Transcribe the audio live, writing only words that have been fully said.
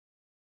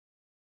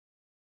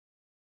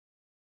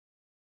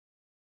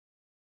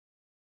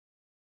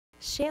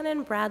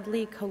Shannon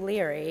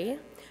Bradley-Colleary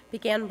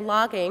began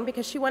blogging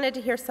because she wanted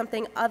to hear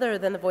something other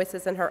than the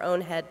voices in her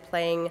own head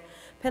playing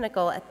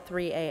Pinnacle at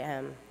 3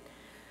 a.m.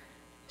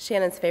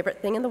 Shannon's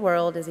favorite thing in the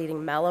world is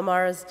eating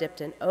Mallomars dipped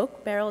in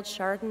oak-barreled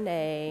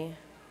Chardonnay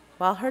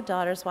while her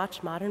daughters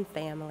watch Modern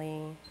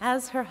Family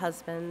as her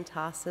husband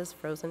tosses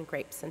frozen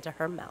grapes into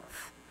her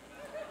mouth.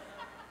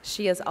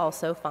 She is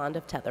also fond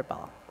of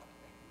tetherball.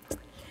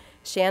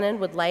 Shannon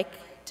would like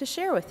to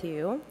share with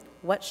you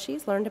what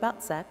she's learned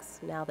about sex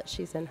now that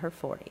she's in her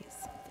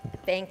 40s.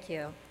 Thank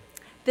you.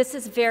 This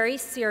is very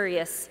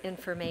serious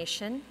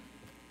information.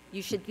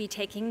 You should be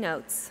taking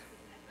notes.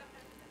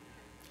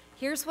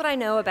 Here's what I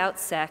know about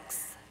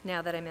sex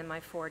now that I'm in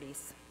my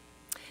 40s.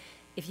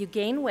 If you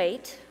gain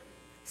weight,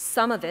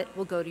 some of it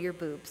will go to your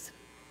boobs.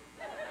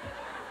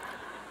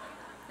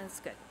 That's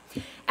good.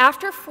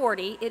 After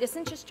 40, it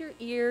isn't just your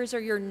ears or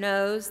your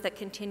nose that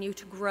continue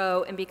to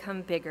grow and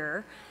become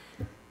bigger.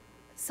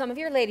 Some of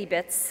your lady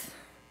bits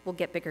will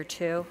get bigger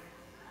too.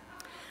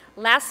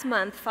 Last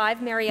month, 5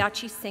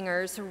 mariachi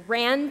singers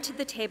ran to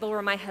the table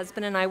where my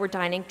husband and I were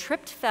dining,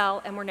 tripped,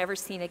 fell, and were never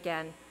seen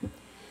again.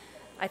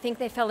 I think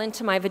they fell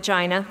into my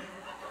vagina.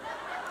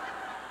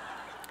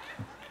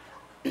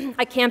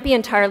 I can't be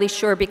entirely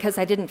sure because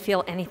I didn't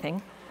feel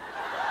anything.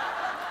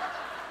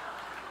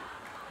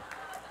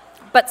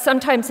 But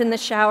sometimes in the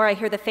shower, I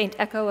hear the faint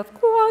echo of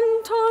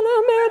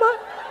Guantanamera.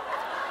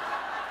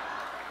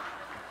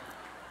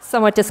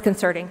 Somewhat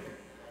disconcerting.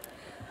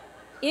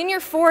 In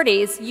your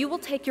 40s, you will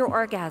take your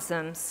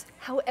orgasms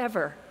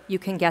however you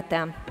can get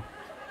them.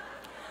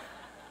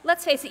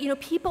 Let's face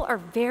it, people are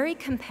very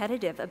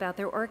competitive about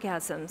their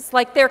orgasms,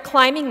 like they're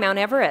climbing Mount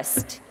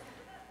Everest.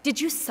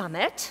 Did you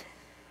summit,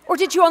 or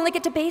did you only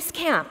get to base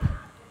camp?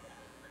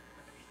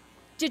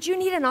 Did you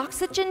need an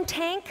oxygen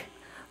tank,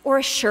 or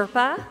a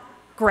Sherpa,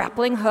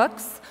 grappling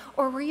hooks,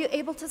 or were you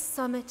able to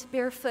summit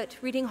barefoot,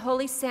 reading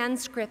holy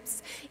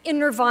Sanskrits in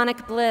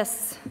nirvanic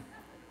bliss?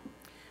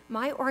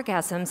 My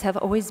orgasms have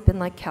always been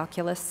like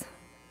calculus.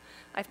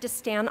 I have to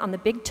stand on the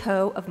big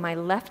toe of my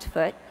left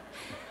foot,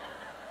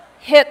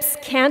 hips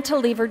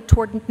cantilevered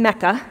toward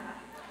Mecca,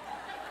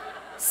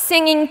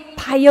 singing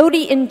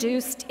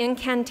peyote-induced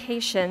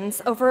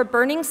incantations over a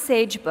burning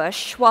sage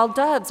bush while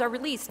doves are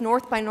released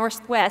north by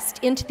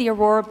northwest into the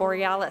aurora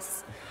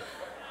borealis.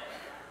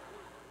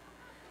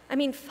 I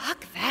mean,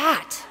 fuck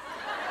that.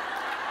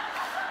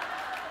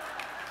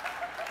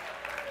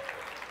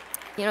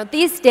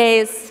 These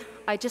days,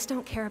 I just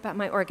don't care about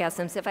my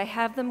orgasms. If I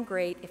have them,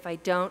 great. If I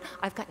don't,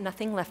 I've got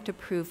nothing left to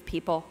prove,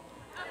 people.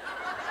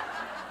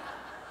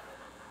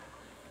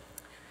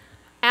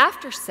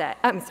 After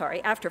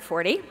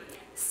 40,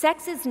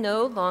 sex is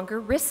no longer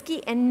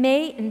risky and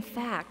may, in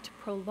fact,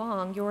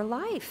 prolong your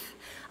life.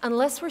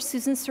 Unless we're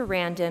Susan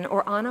Sarandon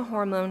or on a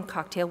hormone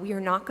cocktail, we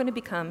are not going to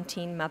become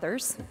teen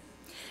mothers.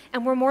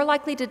 And we're more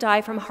likely to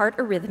die from heart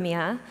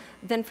arrhythmia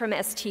than from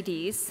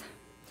STDs.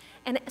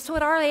 And so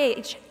at our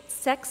age,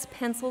 sex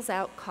pencils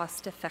out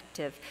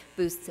cost-effective,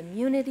 boosts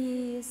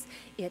immunities.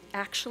 It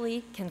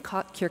actually can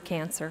cure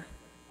cancer.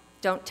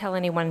 Don't tell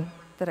anyone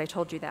that I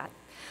told you that.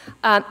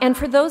 And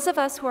for those of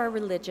us who are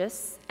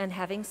religious and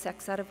having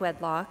sex out of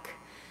wedlock,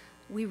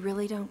 we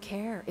really don't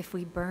care if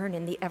we burn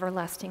in the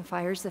everlasting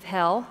fires of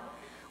hell.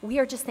 We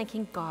are just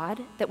thanking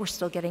God that we're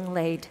still getting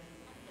laid.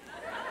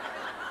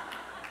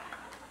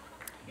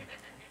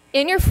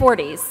 In your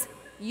 40s,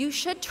 you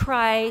should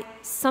try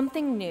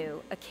something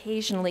new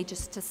occasionally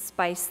just to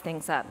spice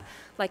things up,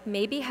 like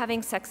maybe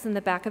having sex in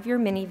the back of your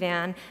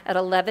minivan at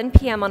 11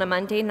 p.m. on a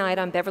Monday night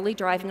on Beverly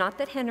Drive. Not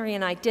that Henry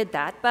and I did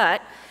that,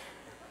 but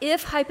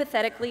if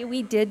hypothetically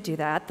we did do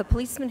that, the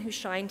policeman who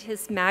shined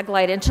his mag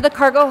light into the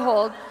cargo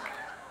hold,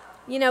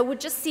 would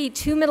just see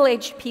 2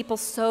 middle-aged people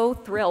so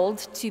thrilled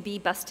to be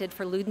busted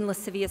for lewd and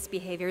lascivious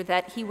behavior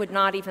that he would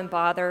not even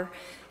bother.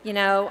 Do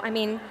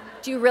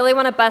you really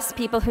want to bust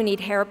people who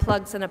need hair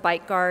plugs and a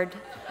bite guard?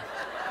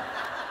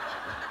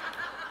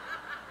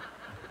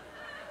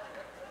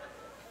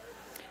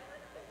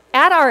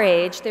 At our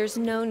age, there's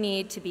no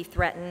need to be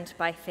threatened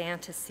by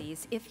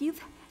fantasies. If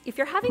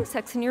you're having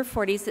sex in your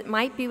 40s, it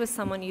might be with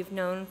someone you've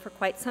known for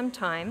quite some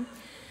time,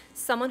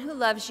 someone who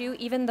loves you,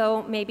 even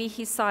though maybe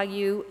he saw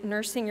you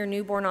nursing your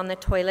newborn on the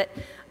toilet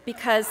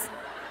because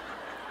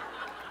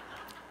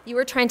you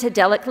were trying to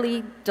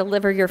delicately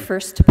deliver your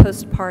first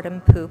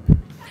postpartum poop.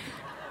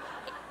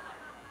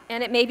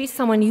 And it may be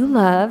someone you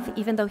love,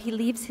 even though he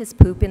leaves his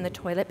poop in the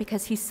toilet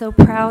because he's so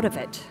proud of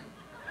it.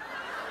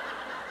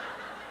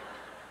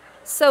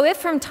 So if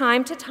from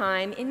time to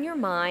time, in your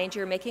mind,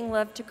 you're making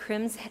love to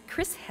Chris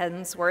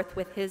Hemsworth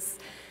with his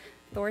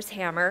Thor's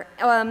hammer,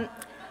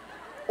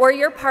 or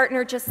your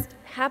partner just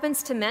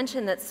happens to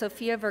mention that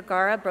Sofia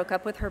Vergara broke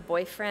up with her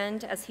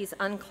boyfriend as he's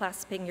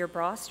unclasping your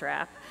bra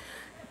strap,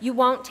 you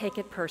won't take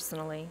it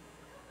personally.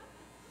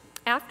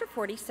 After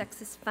 40,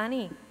 sex is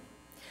funny.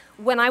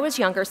 When I was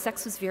younger,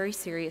 sex was very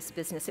serious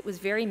business. It was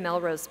very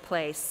Melrose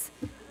Place,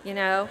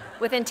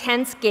 with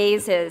intense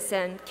gazes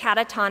and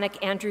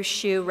catatonic Andrew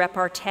Shue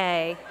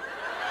repartee.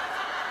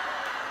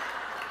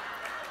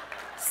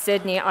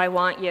 Sydney, I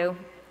want you.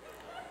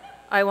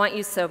 I want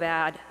you so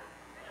bad,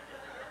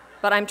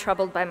 but I'm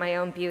troubled by my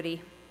own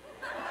beauty.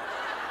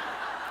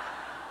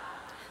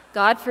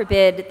 God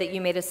forbid that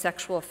you made a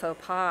sexual faux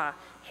pas,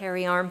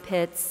 hairy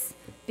armpits,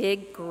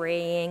 big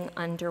graying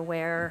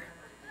underwear,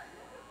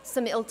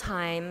 some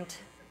ill-timed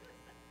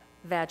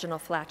vaginal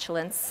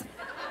flatulence.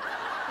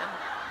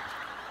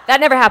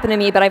 That never happened to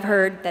me, but I've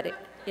heard that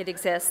it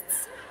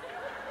exists.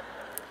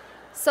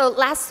 So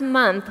last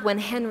month, when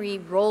Henry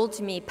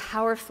rolled me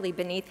powerfully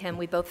beneath him,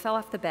 we both fell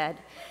off the bed,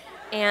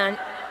 and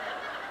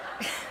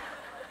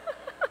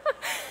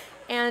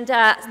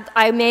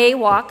I may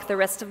walk the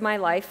rest of my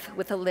life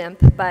with a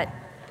limp, but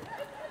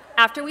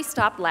after we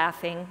stopped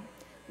laughing,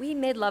 we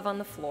made love on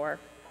the floor.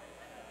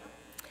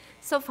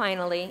 So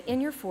finally,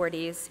 in your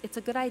 40s, it's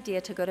a good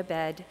idea to go to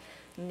bed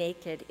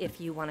naked if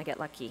you want to get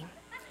lucky.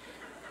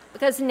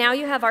 Because now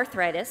you have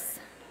arthritis,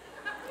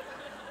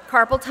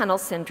 carpal tunnel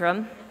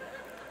syndrome,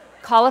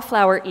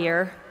 cauliflower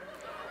ear,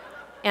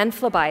 and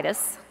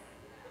phlebitis.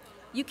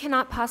 You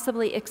cannot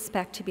possibly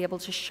expect to be able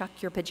to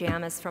shuck your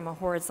pajamas from a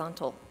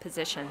horizontal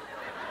position.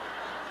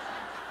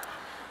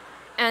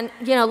 And,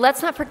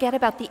 let's not forget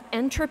about the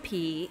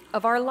entropy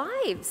of our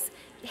lives.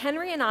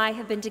 Henry and I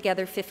have been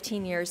together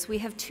 15 years. We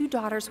have 2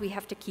 daughters we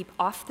have to keep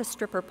off the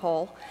stripper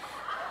pole,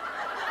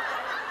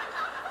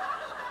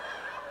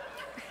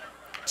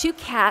 2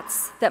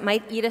 cats that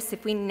might eat us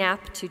if we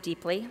nap too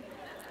deeply,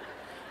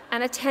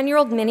 and a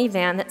 10-year-old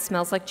minivan that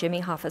smells like Jimmy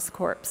Hoffa's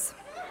corpse.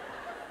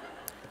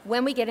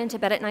 When we get into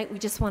bed at night, we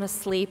just want to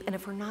sleep, and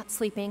if we're not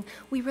sleeping,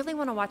 we really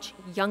want to watch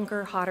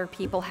younger, hotter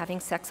people having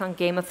sex on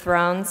Game of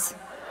Thrones.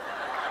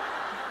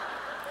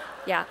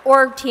 Yeah,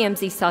 or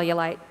TMZ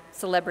cellulite,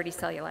 celebrity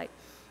cellulite.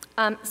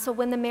 So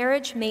when the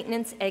marriage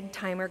maintenance egg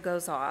timer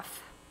goes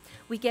off,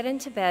 we get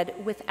into bed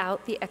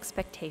without the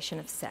expectation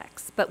of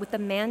sex, but with the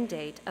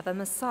mandate of a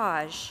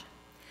massage.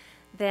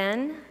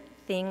 Then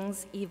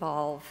things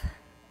evolve.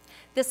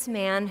 This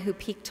man who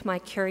piqued my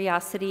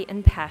curiosity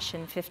and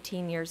passion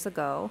 15 years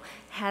ago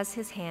has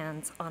his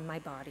hands on my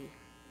body.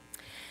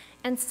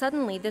 And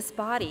suddenly, this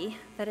body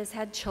that has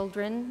had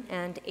children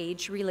and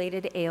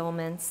age-related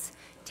ailments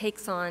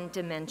takes on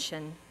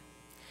dimension.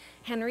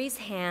 Henry's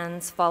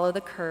hands follow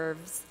the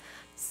curves.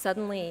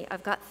 Suddenly,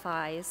 I've got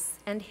thighs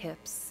and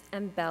hips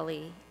and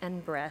belly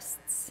and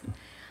breasts.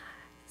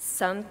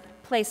 Some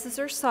places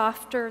are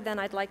softer than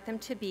I'd like them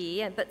to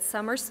be, but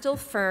some are still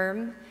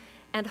firm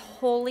and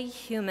wholly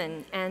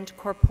human and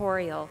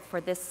corporeal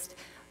for this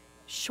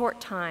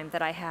short time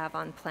that I have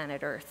on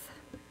planet Earth.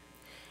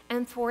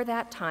 And for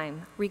that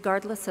time,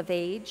 regardless of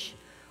age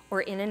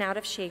or in and out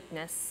of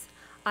shapeness,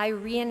 I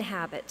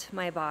re-inhabit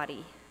my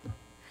body.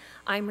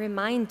 I'm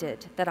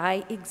reminded that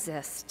I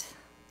exist,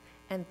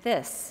 and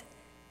this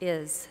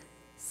is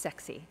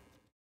sexy.